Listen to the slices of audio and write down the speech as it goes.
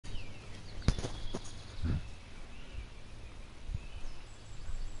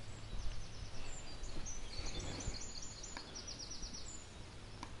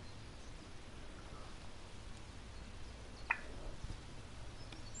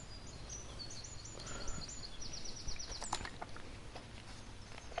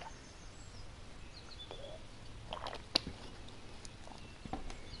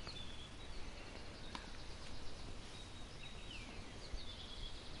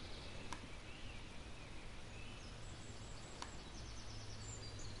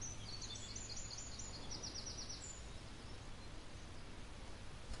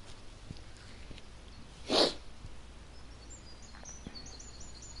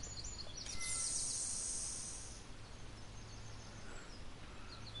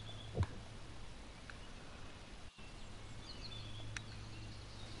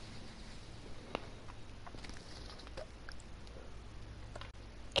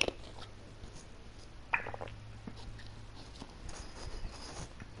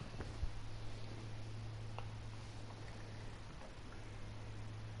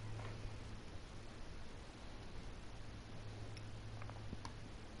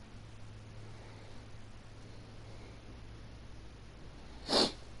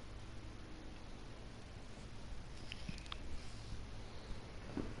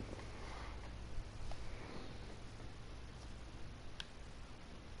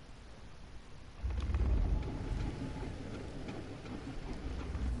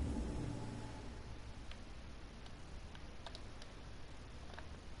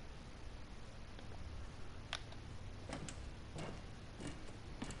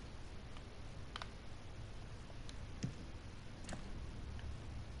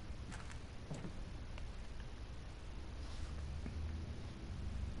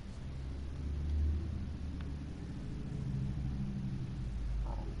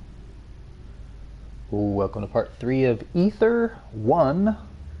Welcome to part 3 of Ether 1.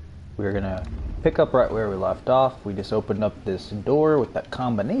 We're gonna pick up right where we left off. We just opened up this door with that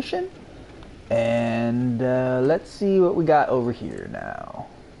combination. And let's see what we got over here now.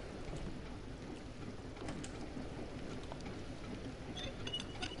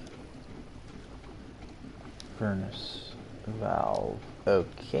 Furnace valve.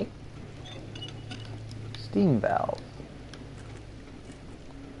 Okay. Steam valve.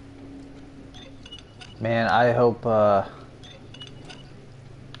 Man, I hope,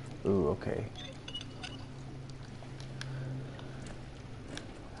 Ooh, okay.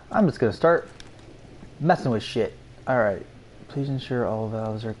 I'm just gonna start messing with shit. Alright. Please ensure all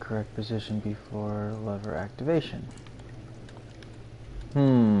valves are correct position before lever activation.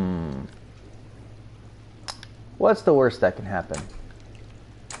 What's the worst that can happen?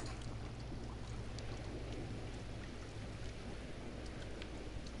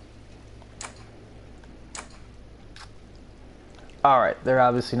 Alright, they're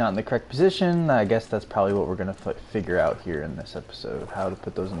obviously not in the correct position. I guess that's probably what we're going to figure out here in this episode. How to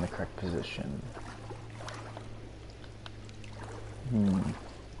put those in the correct position.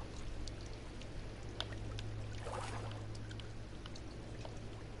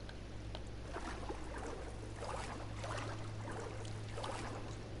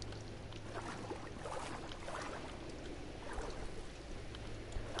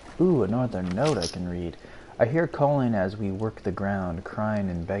 Ooh, another note I can read. I hear calling as we work the ground, crying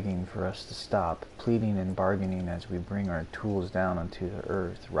and begging for us to stop, pleading and bargaining as we bring our tools down onto the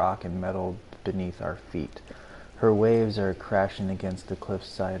earth, rock and metal beneath our feet. Her waves are crashing against the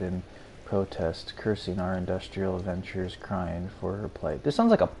cliffside in protest, cursing our industrial ventures, crying for her plight. This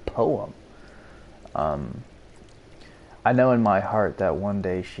sounds like a poem. I know in my heart that one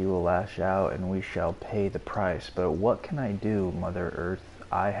day she will lash out and we shall pay the price, but what can I do, Mother Earth?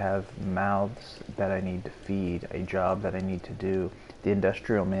 I have mouths that I need to feed, a job that I need to do. The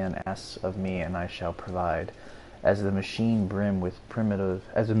industrial man asks of me, and I shall provide. As the machines brim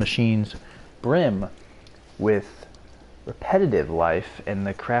with repetitive life, and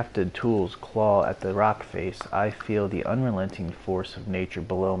the crafted tools claw at the rock face, I feel the unrelenting force of nature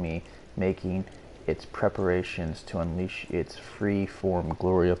below me, making its preparations to unleash its free-form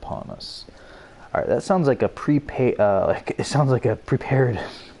glory upon us. All right, that sounds like a it sounds like a prepared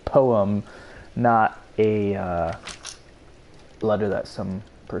poem, not a letter that some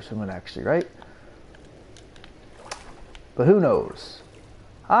person would actually write. But who knows?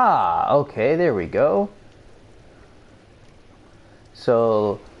 Ah, okay, there we go.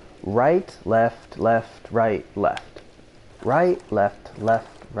 So, right, left, left, right, left. Right, left,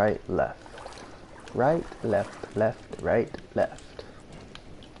 left, right, left. Right, left, left, right, left.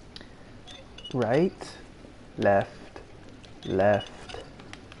 Right, left, left,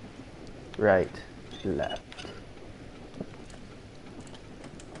 right, left.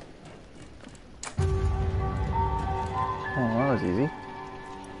 Oh, that was easy.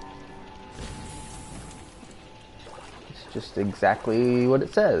 It's just exactly what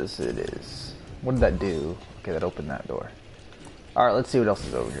it says it is. What did that do? Okay, that opened that door. Alright, let's see what else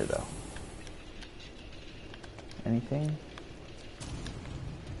is over here, though. Anything?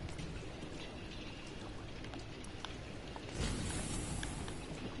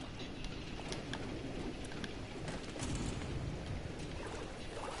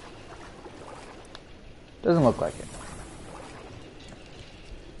 Doesn't look like it.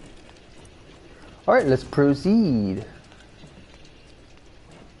 Alright, let's proceed.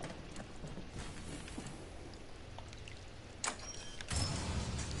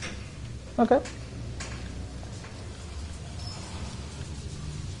 Okay.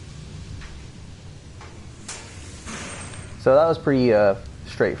 So that was pretty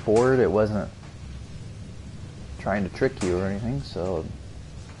straightforward. It wasn't trying to trick you or anything, so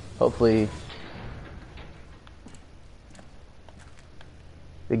hopefully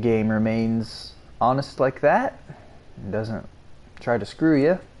the game remains honest like that and doesn't try to screw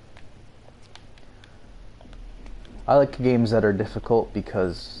you. I like games that are difficult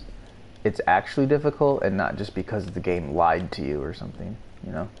because it's actually difficult and not just because the game lied to you or something,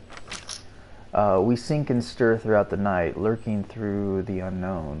 you know? We sink and stir throughout the night, lurking through the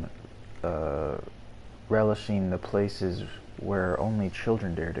unknown, relishing the places where only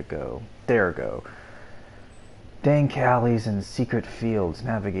children dare go. Dank alleys and secret fields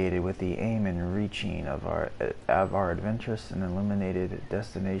navigated with the aim and reaching of our adventurous and illuminated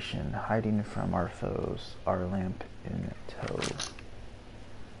destination, hiding from our foes, our lamp in tow.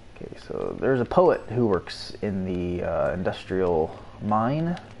 Okay, so there's a poet who works in the industrial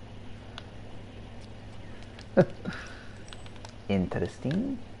mine.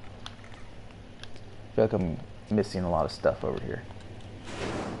 Interesting. I feel like I'm missing a lot of stuff over here.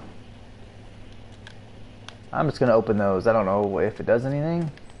 I'm just gonna open those. I don't know if it does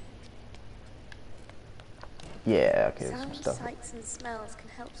anything. Yeah, okay, there's some stuff. Sights and smells can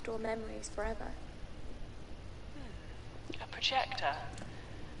help store memories forever. A projector.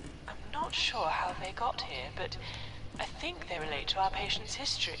 I'm not sure how they got here, but I think they relate to our patient's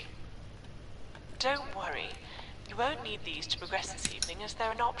history. Don't worry. You won't need these to progress this evening as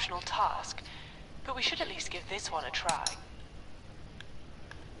they're an optional task, but we should at least give this one a try.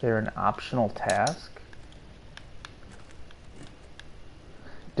 They're an optional task?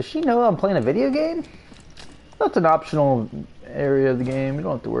 Does she know I'm playing a video game? That's an optional area of the game. You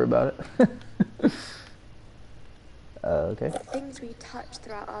don't have to worry about it. Okay. The things we touch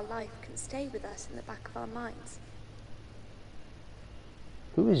throughout our life can stay with us in the back of our minds.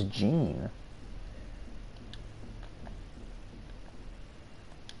 Who is Jean?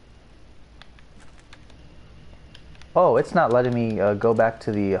 Oh, it's not letting me go back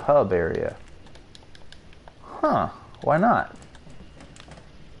to the hub area. Huh. Why not?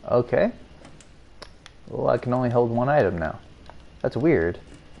 Okay. Well, I can only hold one item now. That's weird.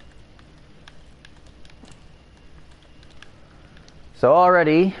 So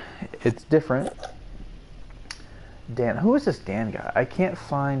already, it's different. Dan, who is this Dan guy? I can't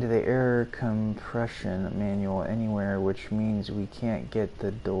find the air compression manual anywhere, which means we can't get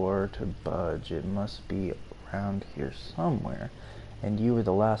the door to budge. It must be around here somewhere, and you were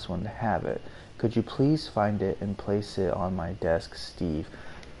the last one to have it. Could you please find it and place it on my desk, Steve?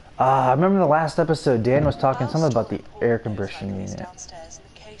 I remember the last episode, Dan was talking something about the air compression unit. Downstairs in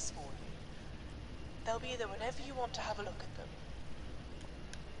the case for you. They'll be there whenever you want to have a look at them.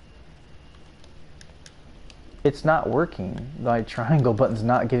 It's not working. My triangle button's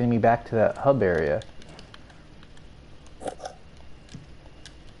not getting me back to that hub area.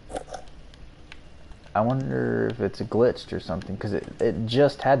 I wonder if it's glitched or something, because it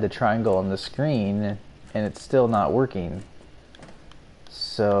just had the triangle on the screen and it's still not working.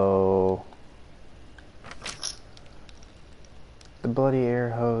 So the bloody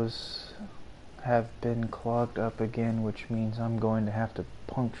air hose have been clogged up again, which means I'm going to have to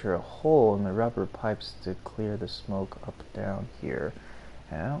puncture a hole in the rubber pipes to clear the smoke up down here.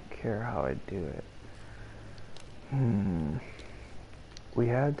 And I don't care how I do it. We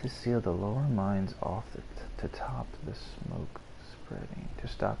had to seal the lower mines off to stop the smoke spreading.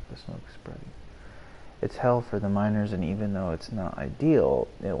 It's hell for the miners, and even though it's not ideal,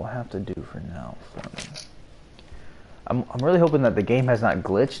 it will have to do for now for me. I'm really hoping that the game has not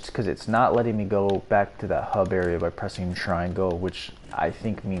glitched, because it's not letting me go back to that hub area by pressing triangle, which I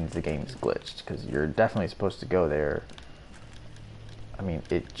think means the game's glitched, because you're definitely supposed to go there. I mean,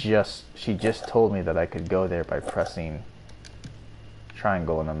 she just told me that I could go there by pressing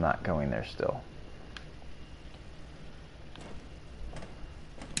triangle, and I'm not going there still.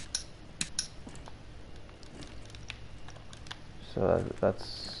 So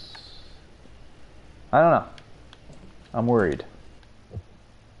that's... I don't know. I'm worried.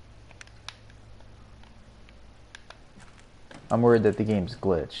 I'm worried that the game's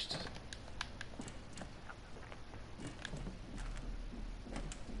glitched.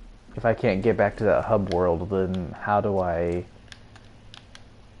 If I can't get back to that hub world, then how do I...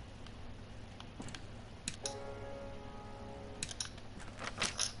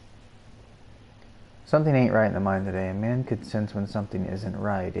 Something ain't right in the mine today. A man could sense when something isn't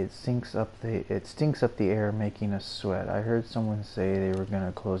right. It stinks up the air, making us sweat. I heard someone say they were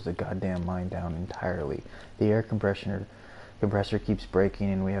gonna close the goddamn mine down entirely. The air compressor keeps breaking,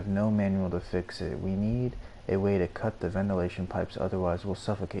 and we have no manual to fix it. We need a way to cut the ventilation pipes, otherwise we'll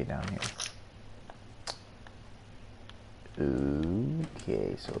suffocate down here.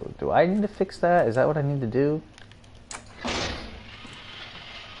 Okay, so do I need to fix that? Is that what I need to do?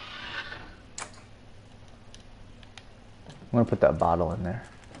 I'm gonna put that bottle in there.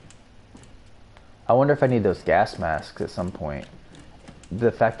 I wonder if I need those gas masks at some point.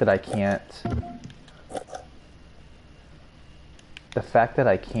 The fact that I can't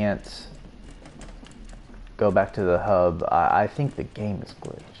go back to the hub, I think the game is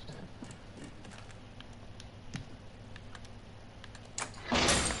glitched.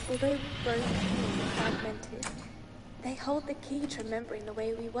 Although broken and fragmented, they hold the key to remembering the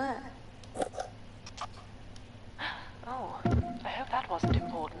way we were. Oh, I hope that wasn't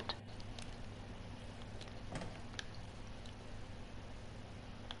important.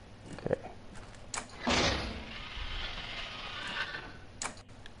 Okay.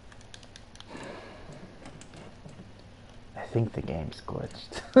 I think the game's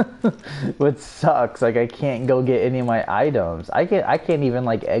glitched. Which sucks. Like I can't go get any of my items. I can't even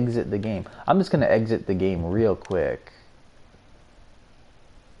like exit the game. I'm just gonna exit the game real quick.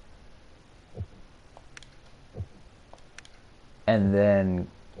 And then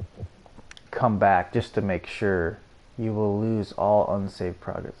come back just to make sure. You will lose all unsaved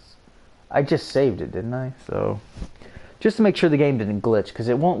progress. I just saved it, didn't I? So just to make sure the game didn't glitch, because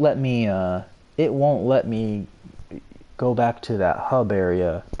it won't let me go back to that hub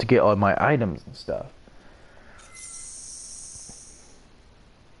area to get all my items and stuff.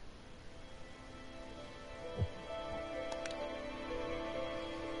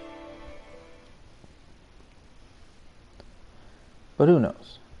 But who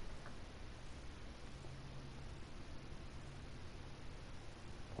knows?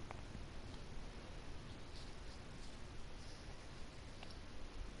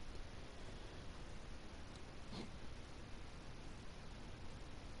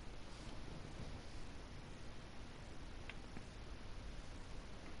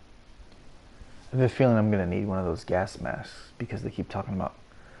 I have a feeling I'm going to need one of those gas masks because they keep talking about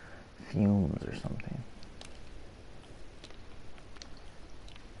fumes or something.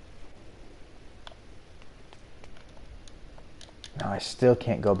 No, I still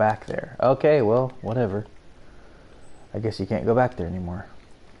can't go back there. Okay, well, whatever. I guess you can't go back there anymore.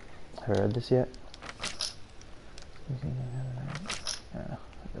 Have I read this yet? Yeah,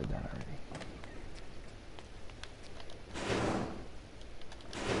 I read that already.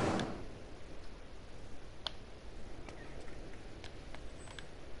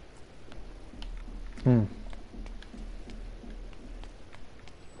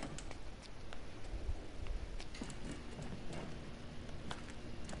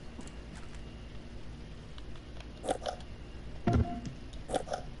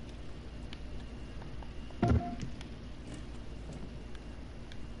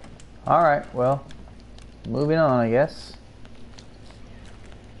 Alright, well, moving on, I guess.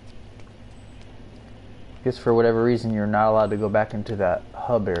 Guess for whatever reason you're not allowed to go back into that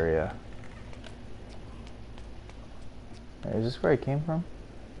hub area. Is this where I came from?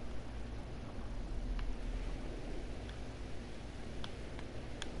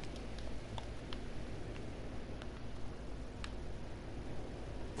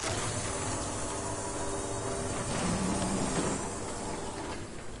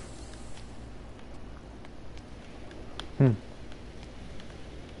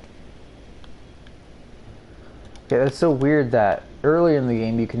 Yeah, that's so weird that earlier in the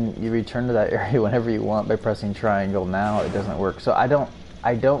game you return to that area whenever you want by pressing triangle. Now it doesn't work. So I don't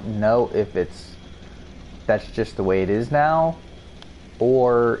know if that's just the way it is now,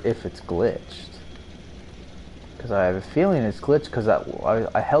 or if it's glitched. Because I have a feeling it's glitched because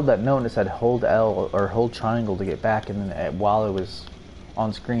I held that note and it said hold L or hold triangle to get back, and then while it was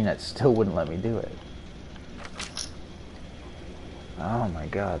on screen, it still wouldn't let me do it. Oh my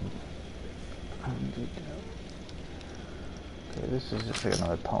god. Okay, this is just like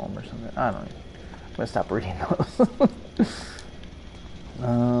another poem or something. I don't know. I'm gonna stop reading those.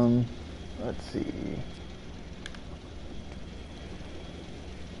 Let's see.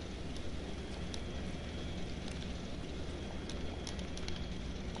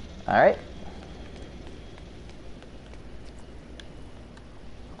 All right.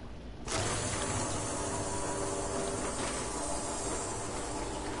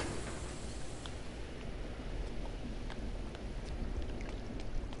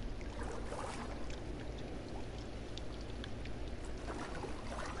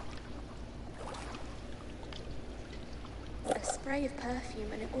 Spray of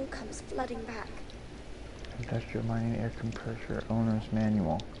perfume and it all comes flooding back. Industrial mining air compressor owner's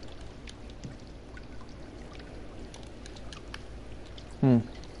manual.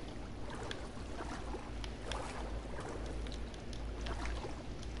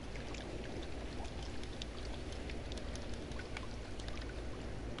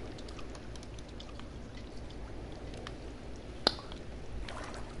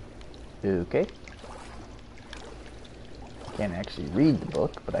 Okay. Can't actually read the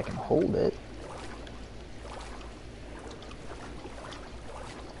book, but I can hold it.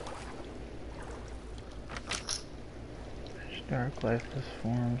 Dark, lifeless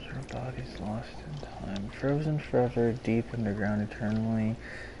forms or bodies lost in time, frozen forever, deep underground, eternally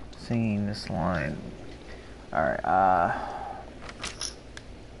singing this line. Alright, I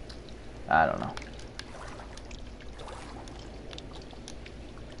don't know.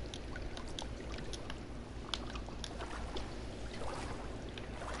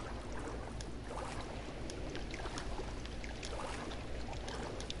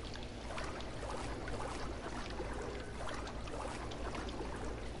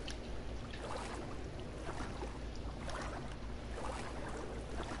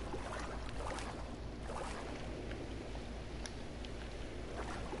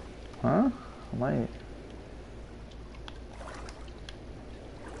 Huh? I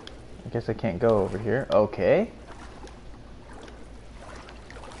guess I can't go over here. Okay.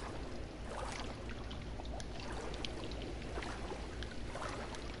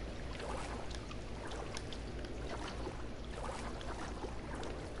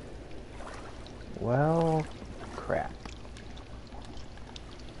 Well, crap.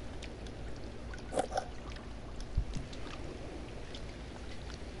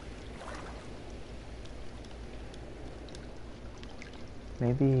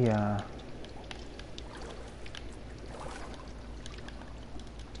 Maybe,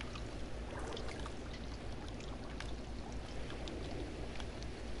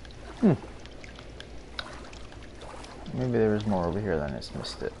 maybe there was more over here than I just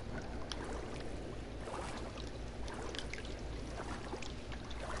missed it.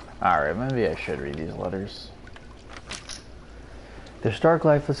 Alright, maybe I should read these letters. Their stark,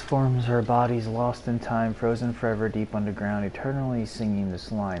 lifeless forms are bodies lost in time, frozen forever deep underground, eternally singing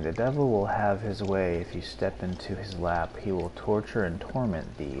this line. The devil will have his way if you step into his lap. He will torture and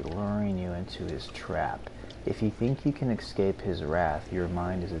torment thee, luring you into his trap. If you think you can escape his wrath, your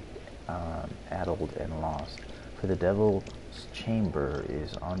mind is addled and lost. For the devil's chamber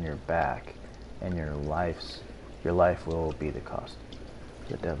is on your back, and your life will be the cost.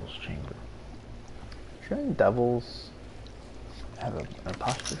 The devil's chamber. Shouldn't devils have an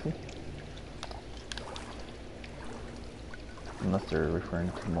apostrophe? Unless they're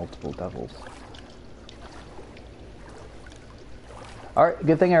referring to multiple devils. Alright,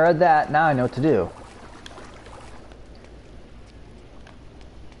 good thing I read that. Now I know what to do.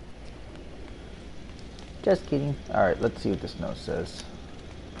 Just kidding. Alright, let's see what this note says.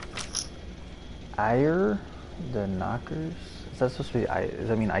 Ire the knockers. Is that supposed to be, does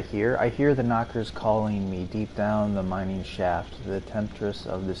that mean I hear? I hear the knockers calling me deep down the mining shaft. The temptress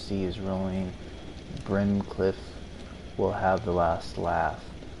of the sea is rolling. Brimcliff will have the last laugh.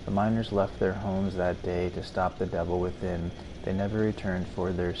 The miners left their homes that day to stop the devil within. They never returned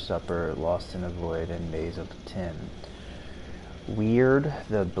for their supper, lost in a void and maze of tin. Weird,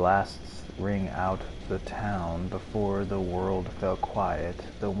 the blasts ring out the town before the world fell quiet.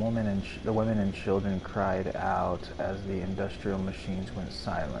 The women and children cried out as the industrial machines went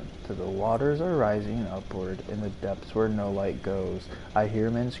silent. To the waters are rising upward in the depths where no light goes. I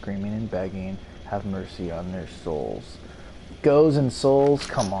hear men screaming and begging, have mercy on their souls. Goes and souls?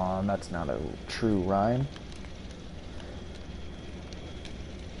 Come on, that's not a true rhyme.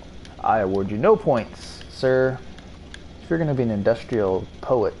 I award you no points, sir. If you're gonna be an industrial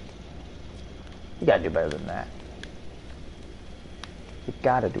poet, you gotta do better than that. You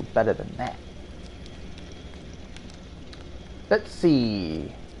gotta do better than that. Let's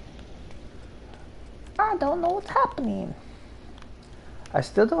see. I don't know what's happening. I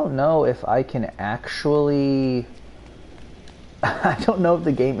still don't know if I can actually... I don't know if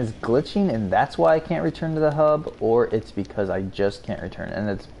the game is glitching and that's why I can't return to the hub, or it's because I just can't return. And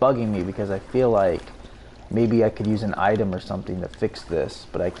it's bugging me because I feel like maybe I could use an item or something to fix this,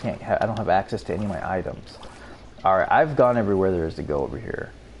 but I can't. I don't have access to any of my items. All right, I've gone everywhere there is to go over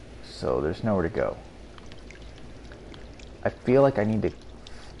here, so there's nowhere to go. I feel like I need to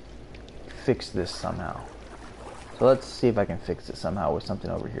fix this somehow. So let's see if I can fix it somehow with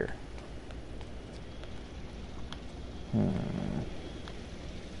something over here.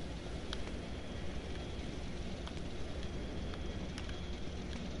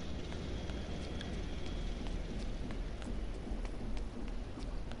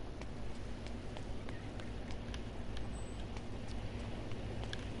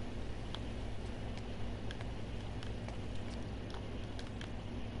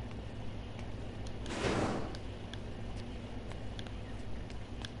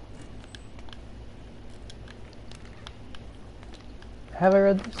 Have I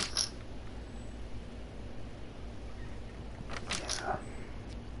read this? Yeah.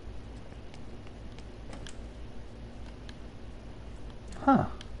 Huh.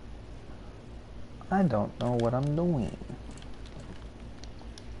 I don't know what I'm doing.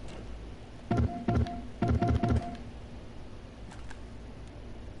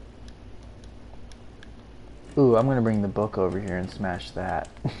 Ooh, I'm gonna bring the book over here and smash that.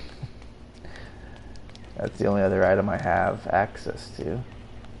 That's the only other item I have access to.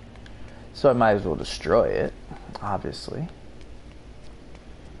 So I might as well destroy it, obviously.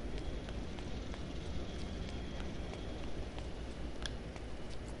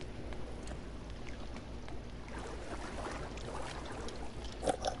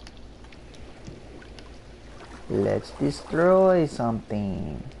 Let's destroy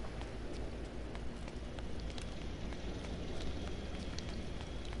something.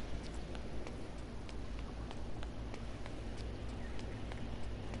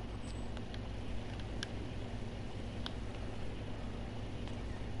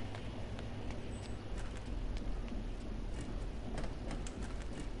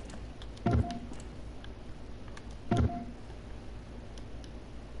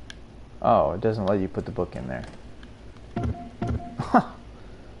 Oh, it doesn't let you put the book in there. Huh.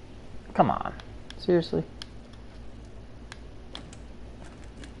 Come on. Seriously?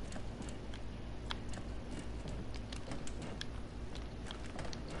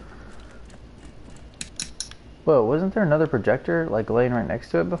 Whoa, wasn't there another projector, like, laying right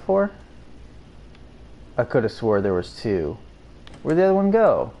next to it before? I could have swore there was two. Where'd the other one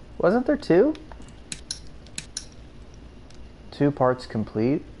go? Wasn't there two? 2 parts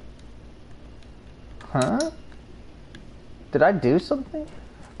complete? Huh? Did I do something?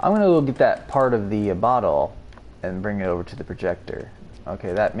 I'm gonna go get that part of the bottle and bring it over to the projector.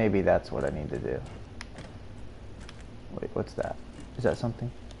 Okay, maybe that's what I need to do. Wait, what's that? Is that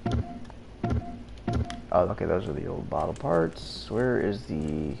something? Oh, okay, those are the old bottle parts. Where is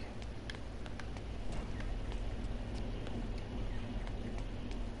the...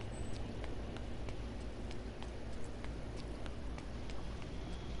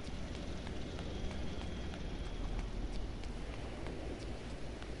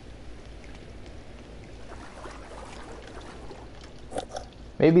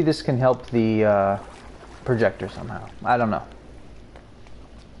 Maybe this can help the projector somehow. I don't know.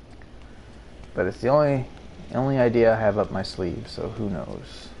 But it's the only idea I have up my sleeve, so who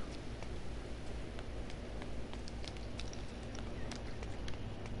knows.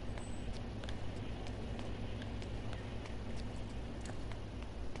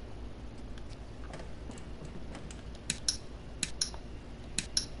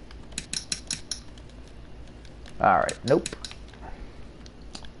 Alright, nope.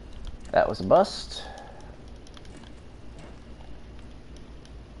 That was a bust.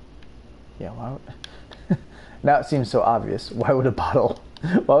 Yeah, why would... Now it seems so obvious. Why would a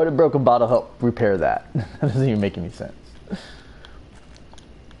broken bottle help repair that? That doesn't even make any sense.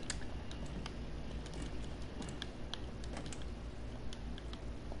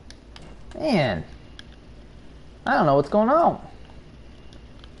 Man, I don't know what's going on.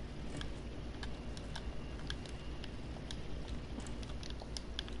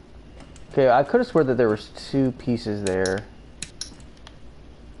 Okay, I could have sworn that there was 2 pieces there.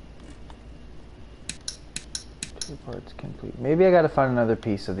 2 parts complete. Maybe I gotta find another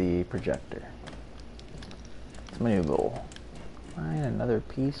piece of the projector. That's my new goal. Find another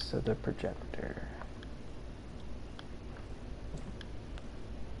piece of the projector.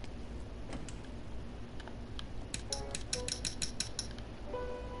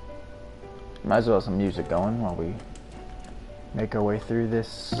 Might as well have some music going while we make our way through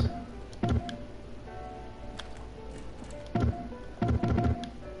this.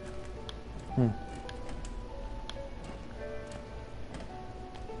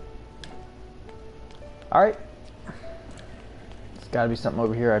 Alright. There's gotta be something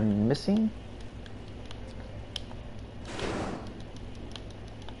over here I'm missing.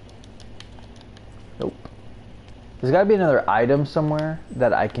 Nope. There's gotta be another item somewhere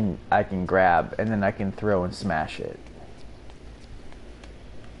that I can grab and then I can throw and smash it.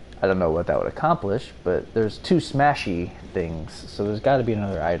 I don't know what that would accomplish, but there's 2 smashy things, so there's gotta be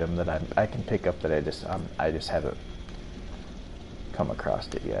another item that I can pick up that I just haven't come across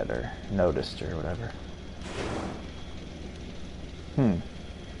it yet or noticed or whatever.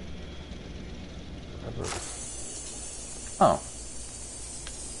 Oh.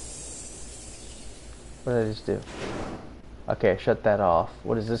 What did I just do? Okay, shut that off.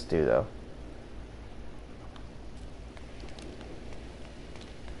 What does this do, though?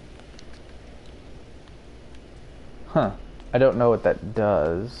 Huh. I don't know what that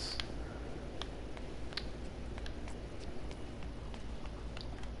does.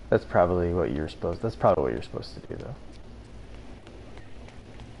 That's probably what you're supposed to do, though.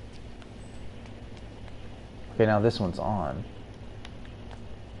 Okay, now this one's on.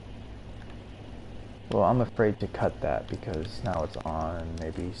 Well, I'm afraid to cut that because now it's on and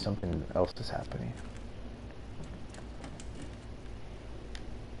maybe something else is happening.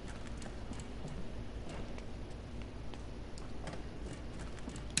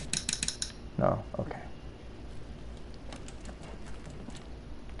 No, okay.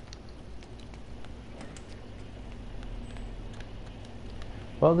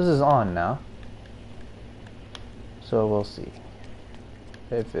 Well, this is on now. So we'll see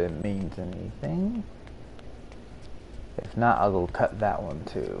if it means anything. If not, I'll go cut that one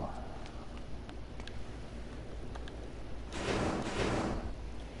too.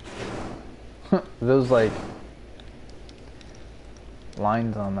 Those like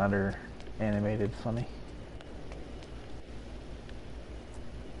lines on that are animated funny.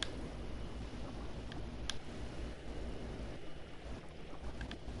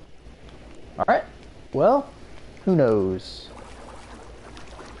 Alright, well, who knows?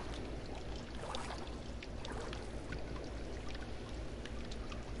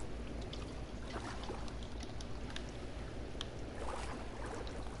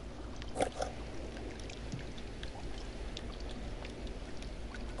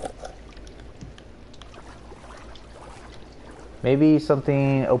 Maybe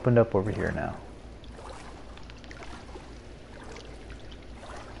something opened up over here now.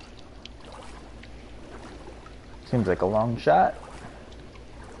 Seems like a long shot.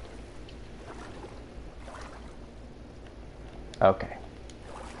 Okay.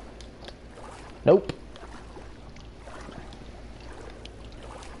 Nope.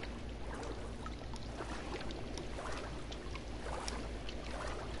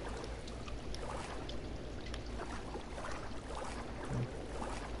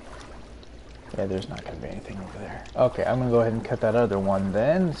 Yeah, there's not going to be anything over there. Okay, I'm going to go ahead and cut that other one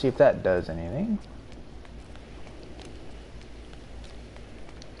then, see if that does anything.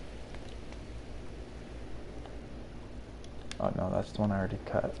 Oh no, that's the one I already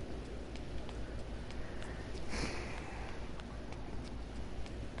cut.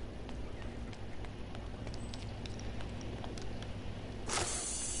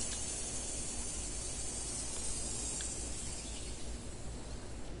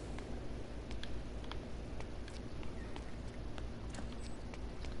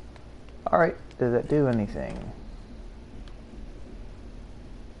 Alright, did that do anything?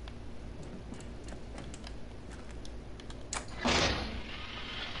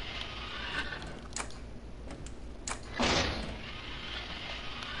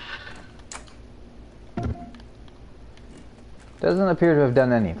 Doesn't appear to have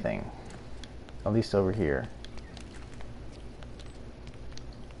done anything. At least over here.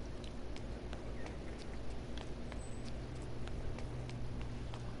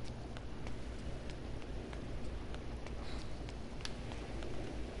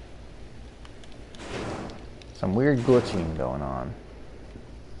 Some weird glitching going on.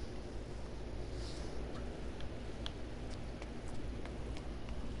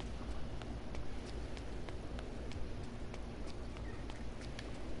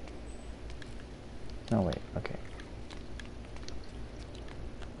 No, wait, okay.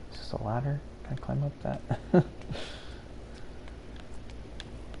 Is this a ladder? Can I climb up that?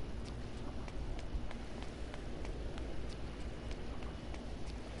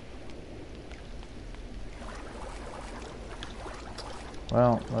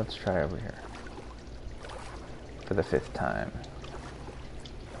 Well, let's try over here. For the 5th time.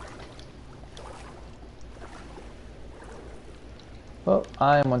 Well,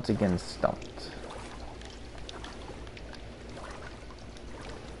 I am once again stumped.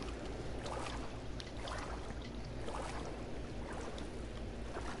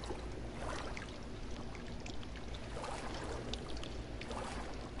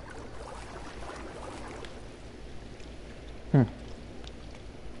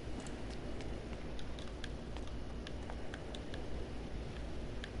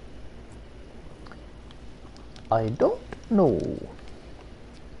 I don't know.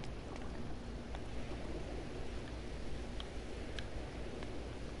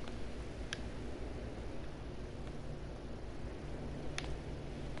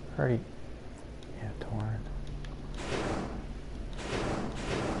 Already, yeah, torn.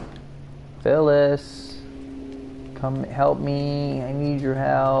 Phyllis, come help me. I need your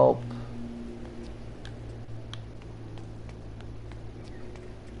help.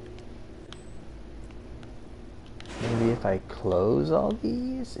 Maybe if I close all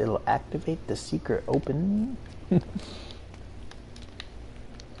these, it'll activate the secret opening. I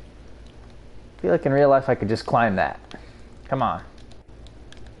feel like in real life I could just climb that. Come on.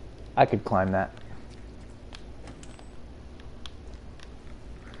 I could climb that.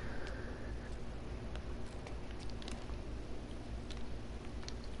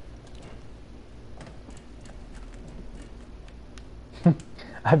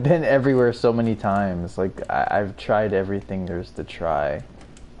 I've been everywhere so many times. Like, I've tried everything there's to try.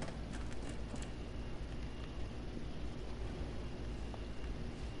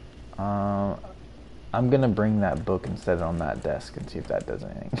 I'm gonna bring that book and set it on that desk and see if that does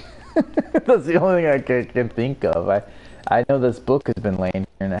anything. That's the only thing I can think of. I know this book has been laying here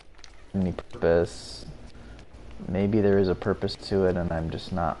and it has any purpose. Maybe there is a purpose to it and I'm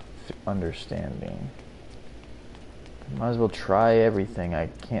just not understanding. Might as well try everything. I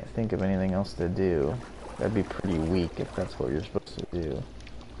can't think of anything else to do. That'd be pretty weak if that's what you're supposed to do.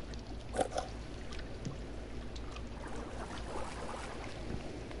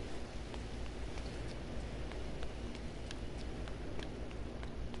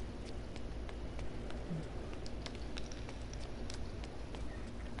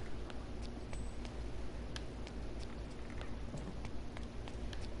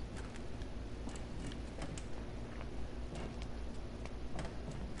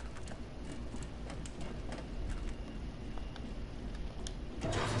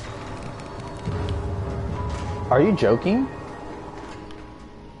 Are you joking?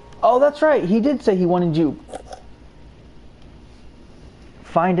 Oh, that's right. He did say he wanted you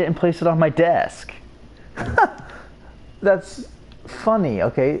find it and place it on my desk. That's funny.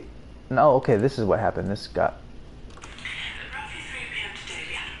 Okay. No, okay, this is what happened. This got... At roughly 3 p.m. today,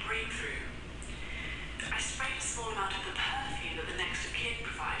 we had a breakthrough. I sprayed a small amount of the perfume that the next of kin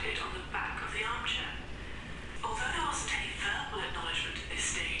provided on the back of the armchair. Although there wasn't any verbal acknowledgement at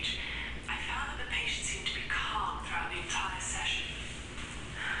this stage, I found that the patient seemed to be calm throughout the entire session.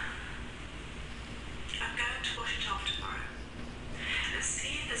 I'm going to wash it off tomorrow and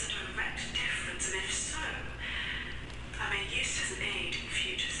see if there's a direct difference, and if so, I may use it as an aid in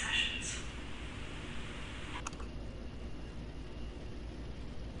future sessions.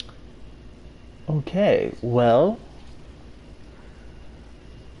 Okay, well...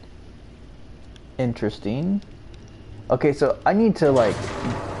 Interesting. Okay, so I need to, like...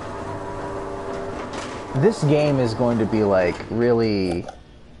 This game is going to be, like, really...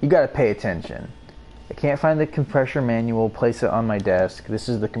 You gotta pay attention. I can't find the compression manual, place it on my desk. This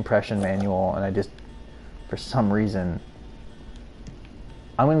is the compression manual, and I just... For some reason...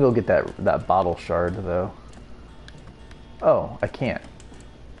 I'm gonna go get that bottle shard, though. Oh, I can't.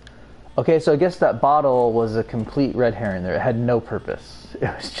 Okay, so I guess that bottle was a complete red herring there. It had no purpose.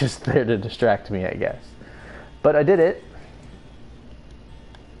 It was just there to distract me, I guess. But I did it.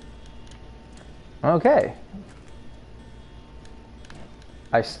 Okay.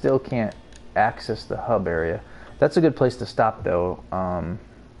 I still can't access the hub area. That's a good place to stop, though. I've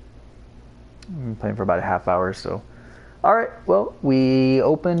been playing for about a half hour, so... Alright, well, we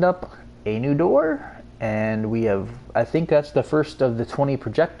opened up a new door, and we have, I think that's the first of the 20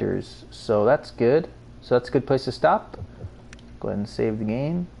 projectors, so that's good. So that's a good place to stop. Go ahead and save the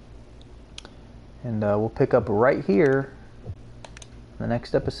game. And we'll pick up right here in the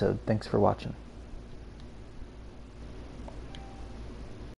next episode. Thanks for watching.